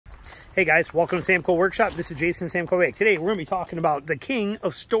Hey guys, welcome to Samco Workshop. This is Jason Samco. Today we're going to be talking about the king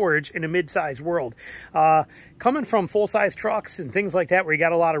of storage in a mid-sized world. Coming from full-size trucks and things like that where you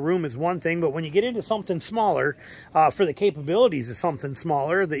got a lot of room is one thing, but when you get into something smaller, for the capabilities of something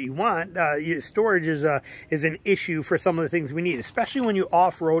smaller that you want, storage is an issue for some of the things we need, especially when you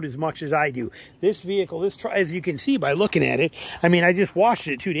off-road as much as I do. This vehicle, this truck, as you can see by looking at it, I mean, I just washed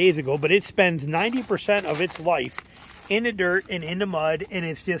it 2 days ago, but it spends 90% of its life in the dirt and in the mud, and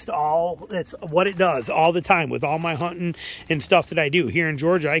it's just that's what it does all the time with all my hunting and stuff that I do. Here in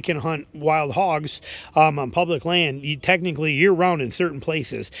Georgia, I can hunt wild hogs on public land, technically year-round in certain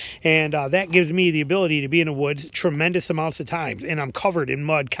places, and that gives me the ability to be in the woods tremendous amounts of times, and I'm covered in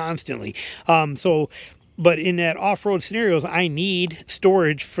mud constantly. But in that off-road scenarios, I need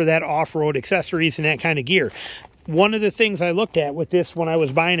storage for that off-road accessories and that kind of gear. One of the things I looked at with this when I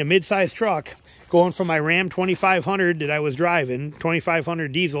was buying a mid-sized truck, going from my Ram 2500 that I was driving,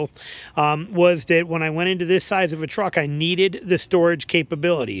 2500 diesel, was that when I went into this size of a truck, I needed the storage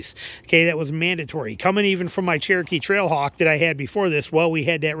capabilities. Okay, that was mandatory. Coming even from my Cherokee Trailhawk that I had before this, well, we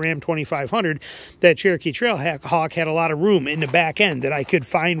had that Ram 2500. That Cherokee Trailhawk had a lot of room in the back end that I could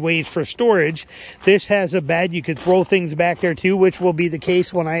find ways for storage. This has a bed. You could throw things back there too, which will be the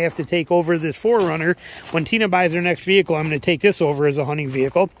case when I have to take over this 4Runner. When Tina buys her next vehicle, I'm going to take this over as a hunting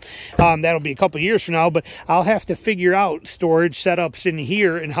vehicle. That'll be a couple years from now, but I'll have to figure out storage setups in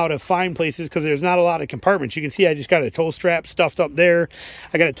here and how to find places because there's not a lot of compartments. You can see I just got a tow strap stuffed up there.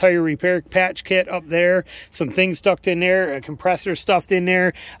 I got a tire repair patch kit up there, some things tucked in there, a compressor stuffed in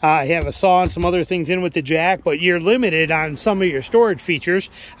there. I have a saw and some other things in with the jack, but you're limited on some of your storage features.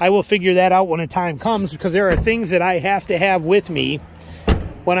 I will figure that out when the time comes because there are things that I have to have with me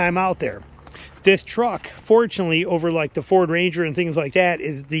when I'm out there. This truck, fortunately, over like the Ford Ranger and things like that,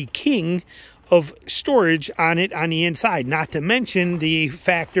 is the king of storage on it on the inside, not to mention the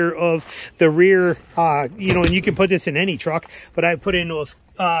factor of the rear, you know, and you can put this in any truck, but I put in those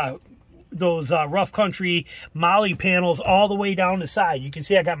rough country molly panels all the way down the side. You can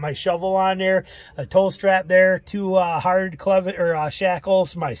see I got my shovel on there, a tow strap there, 2 hard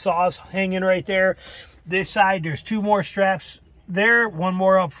shackles, my saws hanging right there. This side, there's 2 more straps there, 1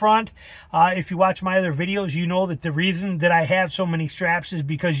 more up front. If you watch my other videos, you know that the reason that I have so many straps is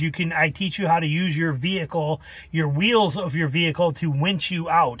because I teach you how to use your vehicle, your wheels of your vehicle, to winch you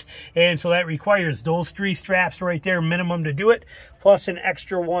out, and so that requires those 3 straps right there minimum to do it, plus an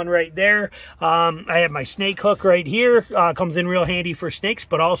extra 1 right there. I have my snake hook right here, comes in real handy for snakes,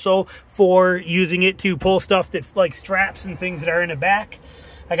 but also for using it to pull stuff that's like straps and things that are in the back.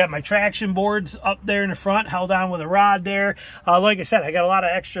 I got my traction boards up there in the front, held on with a rod there. Like I said, I got a lot of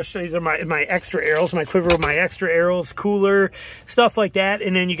extra. These are my extra arrows, my quiver with my extra arrows, cooler, stuff like that.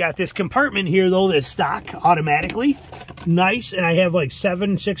 And then you got this compartment here, though, that's stock automatically. Nice. And I have like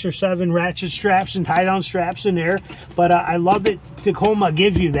 6 or 7 ratchet straps and tie-down straps in there. But I love that Tacoma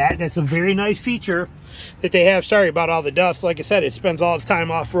gives you that. That's a very nice feature that they have. Sorry about all the dust. Like I said, it spends all its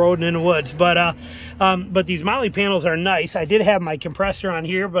time off-road and in the woods. But these molly panels are nice. I did have my compressor on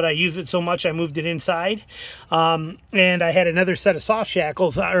here, but I used it so much I moved it inside. And I had another set of soft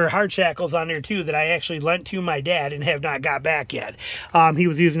shackles or hard shackles on there too that I actually lent to my dad and have not got back yet. He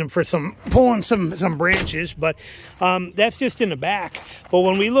was using them for pulling some branches, but that's just in the back. But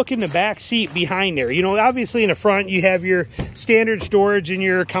when we look in the back seat behind there, you know, obviously in the front you have your standard storage in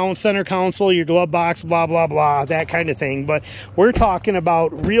your center console, your glove box, blah blah blah, that kind of thing. But we're talking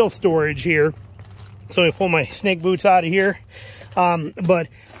about real storage here. So I pull my snake boots out of here.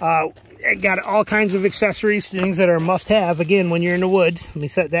 I got all kinds of accessories, things that are must-have, again, when you're in the woods. Let me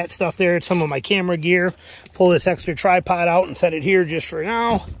set that stuff there. It's some of my camera gear. Pull this extra tripod out and set it here just for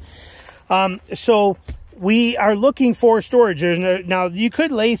now. So we are looking for storage. Now, you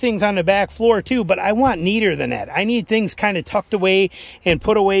could lay things on the back floor too, but I want neater than that. I need things kind of tucked away and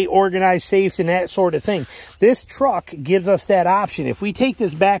put away, organized safes and that sort of thing. This truck gives us that option. If we take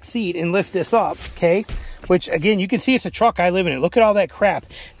this back seat and lift this up, okay, which again, you can see it's a truck I live in. Look at all that crap.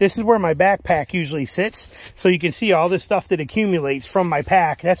 This is where my backpack usually sits. So you can see all this stuff that accumulates from my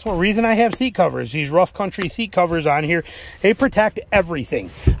pack. That's one reason I have seat covers. These rough country seat covers on here, they protect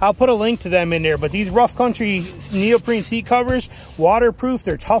everything. I'll put a link to them in there, but these rough country neoprene seat covers, waterproof,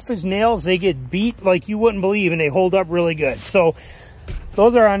 they're tough as nails. They get beat like you wouldn't believe, and they hold up really good. So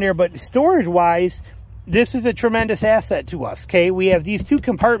those are on there. But storage wise, this is a tremendous asset to us, okay? We have these two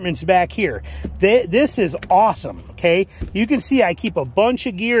compartments back here. This is awesome, okay? You can see I keep a bunch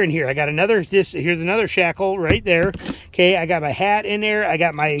of gear in here. I got another, here's another shackle right there, okay? I got my hat in there. I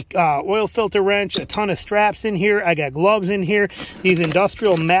got my oil filter wrench, a ton of straps in here. I got gloves in here, these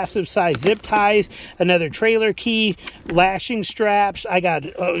industrial massive size zip ties, another trailer key, lashing straps. I got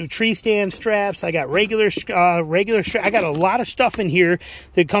tree stand straps. I got regular straps. I got a lot of stuff in here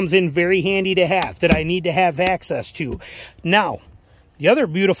that comes in very handy to have, that I need to have access to. Now, the other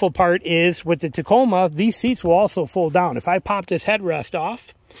beautiful part is with the Tacoma, these seats will also fold down. If I pop this headrest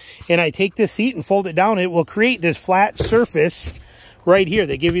off and I take this seat and fold it down, it will create this flat surface right here.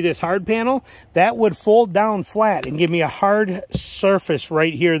 They give you this hard panel that would fold down flat and give me a hard surface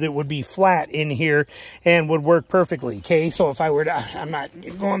right here that would be flat in here and would work perfectly, okay? So if I were to, I'm not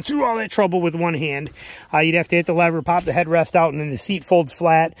going through all that trouble with one hand. You'd have to hit the lever, pop the headrest out, and then the seat folds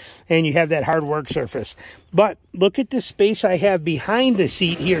flat and you have that hard work surface. But look at the space I have behind the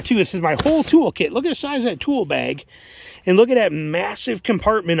seat here too. This is my whole toolkit. Look at the size of that tool bag. And look at that massive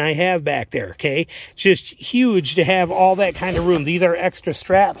compartment I have back there, okay? Just huge to have all that kind of room. These are extra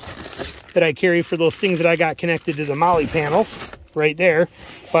straps that I carry for those things that I got connected to the molly panels right there.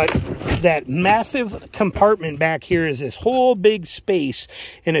 But that massive compartment back here is this whole big space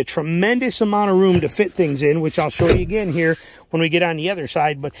and a tremendous amount of room to fit things in, which I'll show you again here when we get on the other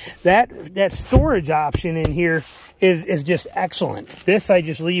side. But that storage option in here is just excellent. This I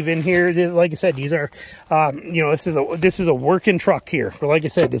just leave in here. Like I said, these are, you know, this is a working truck here. But like I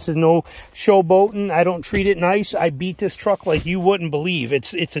said, this is no showboating. I don't treat it nice. I beat this truck like you wouldn't believe.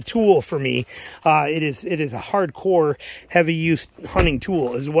 It's a tool for me. It is a hardcore, heavy use hunting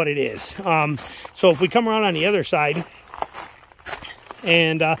tool is what it is. So if we come around on the other side,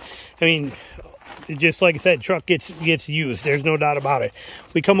 and I mean, just like I said, truck gets used. There's no doubt about it.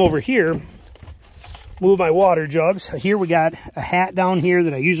 We come over here. Move my water jugs. Here we got a hat down here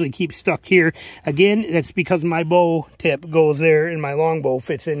that I usually keep stuck here. Again, that's because my bow tip goes there and my longbow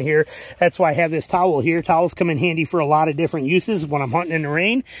fits in here. That's why I have this towel here. Towels come in handy for a lot of different uses when I'm hunting in the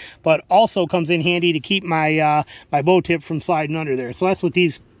rain, but also comes in handy to keep my my bow tip from sliding under there. So that's what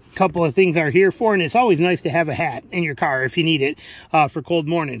these couple of things are here for, and it's always nice to have a hat in your car if you need it for cold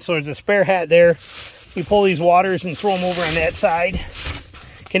mornings. So there's a spare hat there. You pull these waters and throw them over on that side.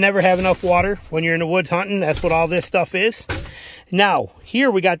 Can never have enough water when you're in the woods hunting. That's what all this stuff is. Now,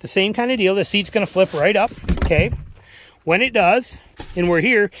 here we got the same kind of deal. The seat's going to flip right up, okay? When it does, and we're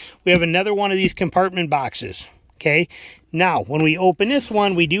here, we have another one of these compartment boxes, okay? Now, when we open this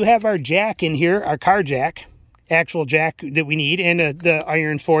one, we do have our jack in here, our car jack, actual jack that we need, and the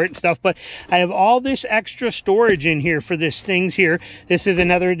irons for it and stuff. But I have all this extra storage in here for this things here. This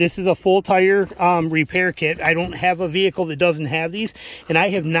is a full tire repair kit. I don't have a vehicle that doesn't have these, and I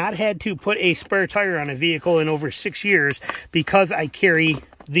have not had to put a spare tire on a vehicle in over 6 years because I carry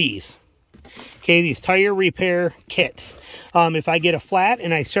these. Okay, these tire repair kits. If I get a flat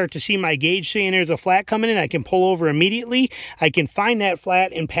and I start to see my gauge saying there's a flat coming in, I can pull over immediately. I can find that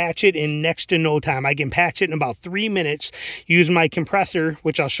flat and patch it in next to no time. I can patch it in about 3 minutes, use my compressor,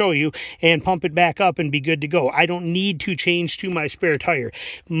 which I'll show you, and pump it back up and be good to go. I don't need to change to my spare tire.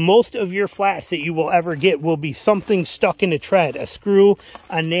 Most of your flats that you will ever get will be something stuck in the tread, a screw,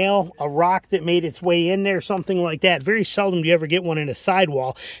 a nail, a rock that made its way in there, something like that. Very seldom do you ever get one in a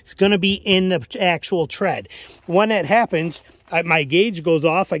sidewall. It's going to be in the actual tread. When that happens, my gauge goes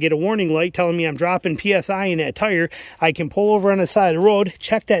off. I get a warning light telling me I'm dropping PSI in that tire. I can pull over on the side of the road,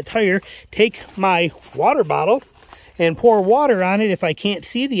 check that tire, take my water bottle and pour water on it if I can't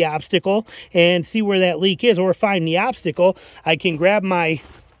see the obstacle and see where that leak is, or find the obstacle. I can grab my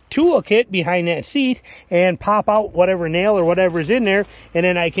toolkit behind that seat and pop out whatever nail or whatever's in there, and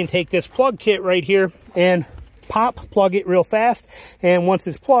then I can take this plug kit right here and plug it real fast, and once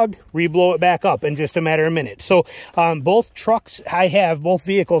it's plugged, re-blow it back up in just a matter of minutes. So both trucks both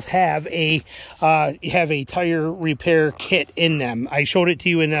vehicles have a tire repair kit in them. I showed it to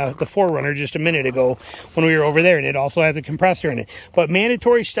you in the Forerunner just a minute ago when we were over there, and it also has a compressor in it. But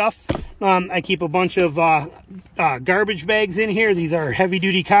mandatory stuff, I keep a bunch of garbage bags in here. These are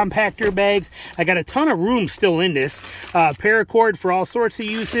heavy-duty compactor bags. I got a ton of room still in this. Paracord for all sorts of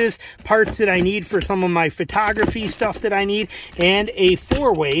uses, parts that I need for some of my photography stuff that I need, and a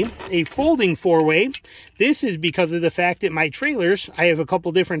folding four-way. This is because of the fact that my trailers, I have a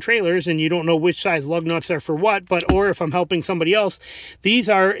couple different trailers, and you don't know which size lug nuts are for what, or if I'm helping somebody else, these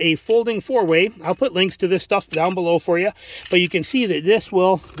are a folding four-way. I'll put links to this stuff down below for you, but you can see that this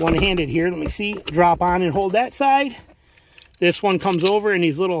will, one-handed here, let me see, drop on and hold that side. This one comes over in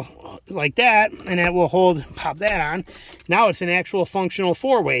these little, like that, and that will pop that on. Now it's an actual functional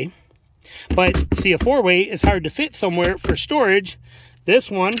four-way. But see, a 4-way is hard to fit somewhere for storage. This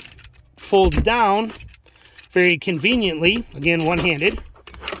one folds down very conveniently, again, one-handed,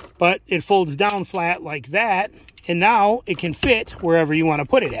 but it folds down flat like that, and now it can fit wherever you want to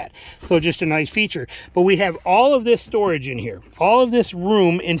put it at. So just a nice feature. But we have all of this storage in here, all of this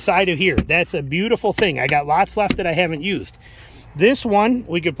room inside of here. That's a beautiful thing. I got lots left that I haven't used. This one,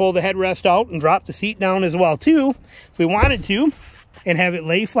 we could pull the headrest out and drop the seat down as well too, if we wanted to, and have it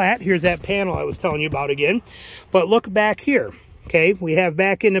lay flat. Here's that panel I was telling you about again. But look back here. Okay, we have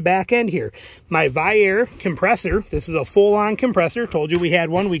back in the back end here my Viair compressor. This is a full-on compressor. Told you we had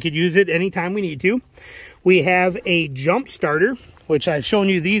one. We could use it anytime we need to. We have a jump starter, which I've shown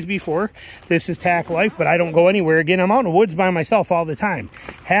you these before. This is Tac Life, but I don't go anywhere. Again, I'm out in the woods by myself all the time.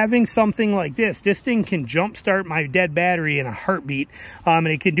 Having something like this thing can jump start my dead battery in a heartbeat. And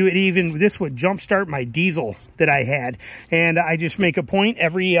it can do it even, this would jump start my diesel that I had. And I just make a point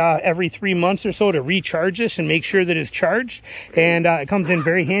every 3 months or so to recharge this and make sure that it's charged. And it comes in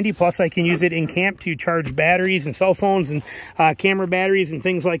very handy. Plus, I can use it in camp to charge batteries and cell phones and camera batteries and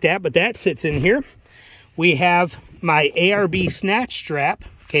things like that. But that sits in here. We have my ARB snatch strap.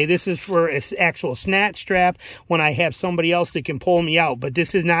 Okay, this is for an actual snatch strap when I have somebody else that can pull me out. But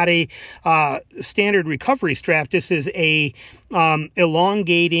this is not a standard recovery strap. This is a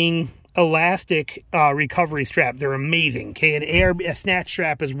elongating elastic recovery strap. They're amazing. Okay, an ARB a snatch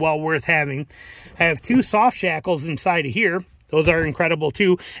strap is well worth having. I have 2 soft shackles inside of here. Those are incredible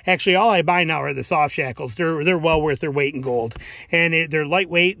too. Actually, all I buy now are the soft shackles. They're well worth their weight in gold. And they're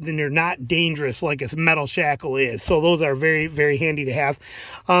lightweight, and they're not dangerous like a metal shackle is. So those are very, very handy to have.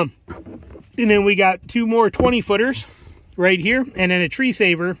 And then we got 2 more 20-footers right here, and then a tree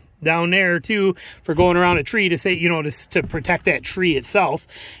saver down there too for going around a tree to say, you know, to protect that tree itself.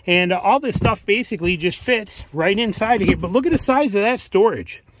 And all this stuff basically just fits right inside of here. But look at the size of that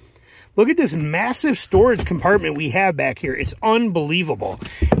storage. Look at this massive storage compartment we have back here. It's unbelievable.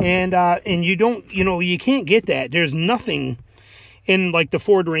 And you don't, you know, you can't get that. There's nothing in like the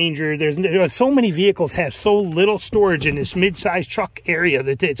Ford Ranger. There's so many vehicles have so little storage in this mid-sized truck area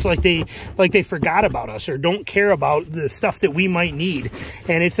that it's like they forgot about us or don't care about the stuff that we might need.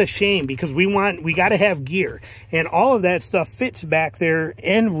 And it's a shame because we got to have gear, and all of that stuff fits back there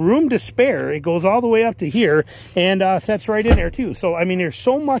and room to spare. It goes all the way up to here and sets right in there too. So I mean, there's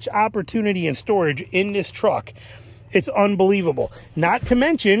so much opportunity and storage in this truck. It's unbelievable. Not to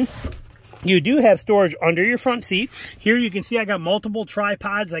mention, you do have storage under your front seat. Here you can see I got multiple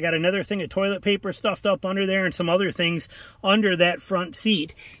tripods. I got another thing of toilet paper stuffed up under there and some other things under that front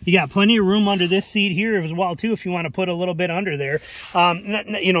seat. You got plenty of room under this seat here as well too if you want to put a little bit under there.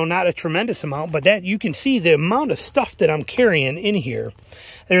 Not a tremendous amount, but that you can see the amount of stuff that I'm carrying in here.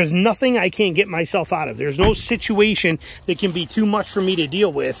 There's nothing I can't get myself out of. There's no situation that can be too much for me to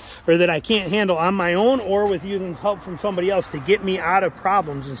deal with or that I can't handle on my own or with using help from somebody else to get me out of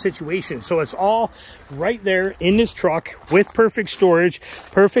problems and situations. So it's all right there in this truck with perfect storage,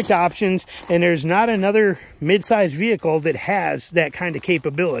 perfect options, and there's not another mid-sized vehicle that has that kind of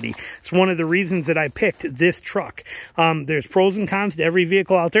capability. It's one of the reasons that I picked this truck. There's pros and cons to every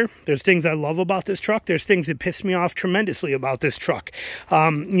vehicle out there. There's things I love about this truck. There's things that piss me off tremendously about this truck.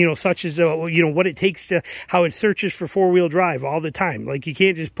 Such as, what it takes to, how it searches for 4-wheel drive all the time. Like, you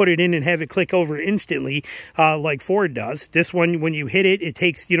can't just put it in and have it click over instantly like Ford does. This one, when you hit it, it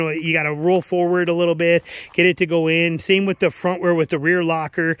takes, you got to roll forward a little bit, get it to go in. Same with the front wheel with the rear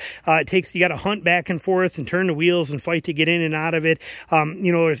locker. You got to hunt back and forth and turn the wheels and fight to get in and out of it.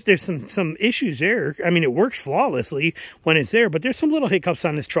 There's some issues there. I mean, it works flawlessly when it's there, but there's some little hiccups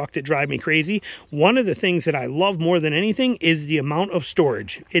on this truck that drive me crazy. One of the things that I love more than anything is the amount of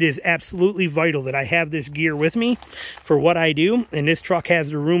storage. It is absolutely vital that I have this gear with me for what I do, and this truck has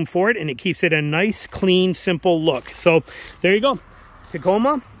the room for it, and it keeps it a nice, clean, simple look. So there you go.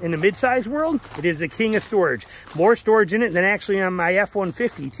 Tacoma in the mid-size world, it is the king of storage. More storage in it than actually on my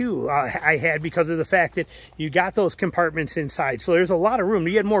F-150 too I had, because of the fact that you got those compartments inside. So there's a lot of room.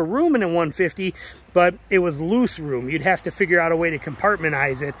 You had more room in a 150, but it was loose room. You'd have to figure out a way to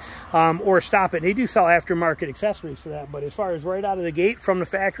compartmentize it or stop it. They do sell aftermarket accessories for that, but as far as right out of the gate from the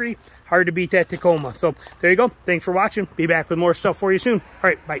factory, hard to beat that Tacoma. So there you go. Thanks for watching. Be back with more stuff for you soon. All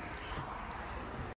right, bye.